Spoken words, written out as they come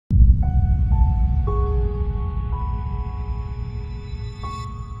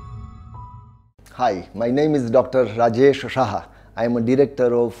Hi, my name is Dr. Rajesh Shah. I am a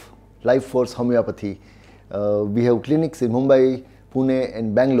director of Life Force Homeopathy. We have clinics in Mumbai, Pune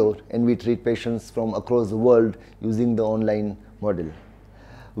and Bangalore, and we treat patients from across the world using the online model.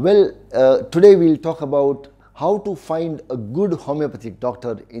 Well, today we'll talk about how to find a good homeopathic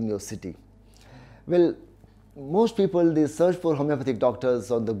doctor in your city. Well, most people, they search for homeopathic doctors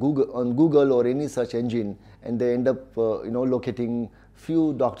on Google or any search engine, and they end up locating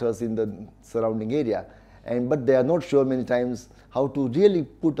few doctors in the surrounding area, but they are not sure many times how to really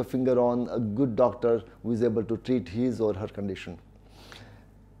put a finger on a good doctor who is able to treat his or her condition.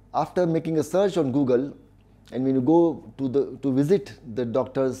 After making a search on Google, and when you go to visit the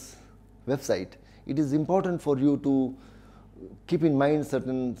doctor's website, it is important for you to keep in mind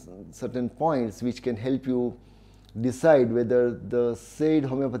certain points which can help you decide whether the said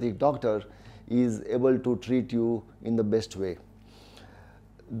homeopathic doctor is able to treat you in the best way.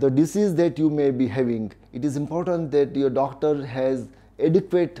 The disease that you may be having, it is important that your doctor has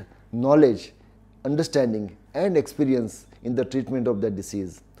adequate knowledge, understanding and experience in the treatment of that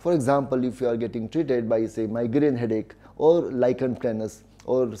disease. For example, if you are getting treated by, say, migraine headache or lichen planus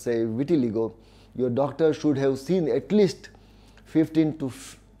or, say, vitiligo, your doctor should have seen at least 15 to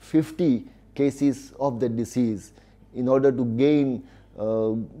 50 cases of the disease in order to gain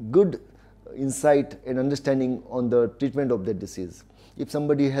good insight and understanding on the treatment of that disease. If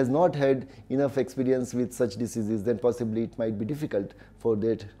somebody has not had enough experience with such diseases, then possibly it might be difficult for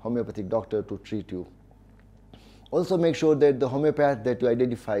that homeopathic doctor to treat you. Also make sure that the homeopath that you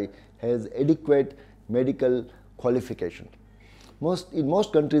identify has adequate medical qualification. In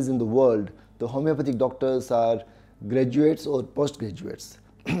most countries in the world, the homeopathic doctors are graduates or postgraduates.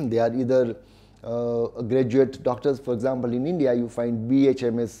 They are either graduate doctors. For example, in India you find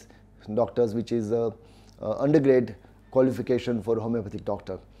BHMS doctors, which is a undergrad qualification for a homeopathic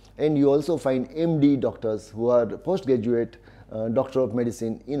doctor, and you also find MD doctors who are postgraduate doctor of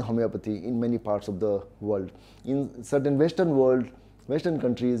medicine in homeopathy in many parts of the world. In certain Western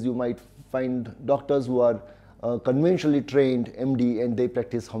countries, you might find doctors who are conventionally trained MD and they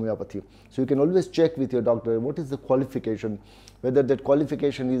practice homeopathy. So you can always check with your doctor what is the qualification, whether that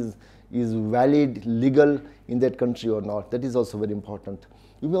qualification is valid, legal in that country or not. That is also very important.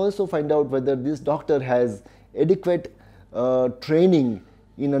 You may also find out whether this doctor has adequate training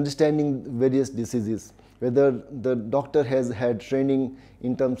in understanding various diseases, whether the doctor has had training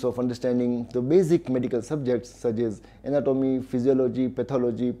in terms of understanding the basic medical subjects such as anatomy, physiology,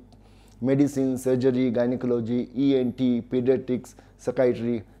 pathology, medicine, surgery, gynecology, ENT, pediatrics,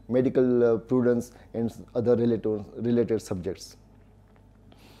 psychiatry, medical prudence and other related subjects.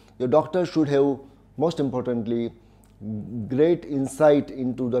 Your doctor should have, most importantly, great insight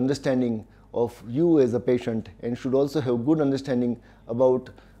into the understanding of you as a patient, and should also have good understanding about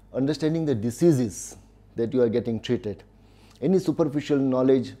understanding the diseases that you are getting treated. Any superficial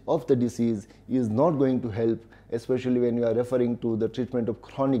knowledge of the disease is not going to help, especially when you are referring to the treatment of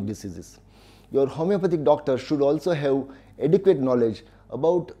chronic diseases. Your homeopathic doctor should also have adequate knowledge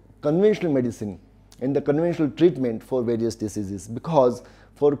about conventional medicine and the conventional treatment for various diseases, because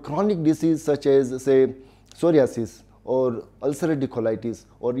for chronic disease such as, say, psoriasis or ulcerative colitis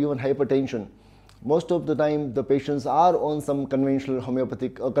or even hypertension, most of the time the patients are on some conventional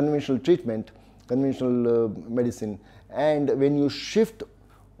homeopathic or conventional treatment, conventional medicine, and when you shift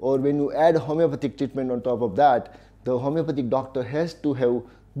or when you add homeopathic treatment on top of that, the homeopathic doctor has to have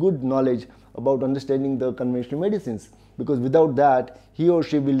good knowledge about understanding the conventional medicines, because without that he or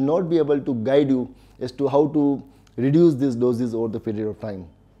she will not be able to guide you as to how to reduce these doses over the period of time.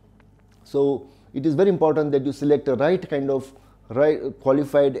 So it is very important that you select a right kind of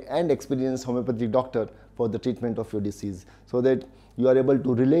qualified and experienced homeopathic doctor for the treatment of your disease, so that you are able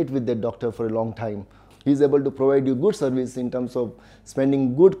to relate with that doctor for a long time. He is able to provide you good service in terms of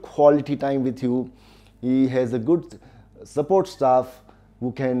spending good quality time with you. He has a good support staff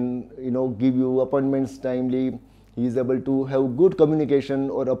who can give you appointments timely. He is able to have good communication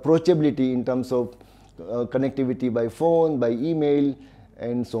or approachability in terms of connectivity by phone, by email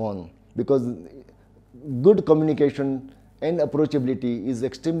and so on, because good communication and approachability is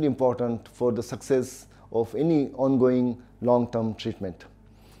extremely important for the success of any ongoing long-term treatment.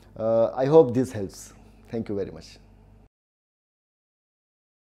 I hope this helps. Thank you very much.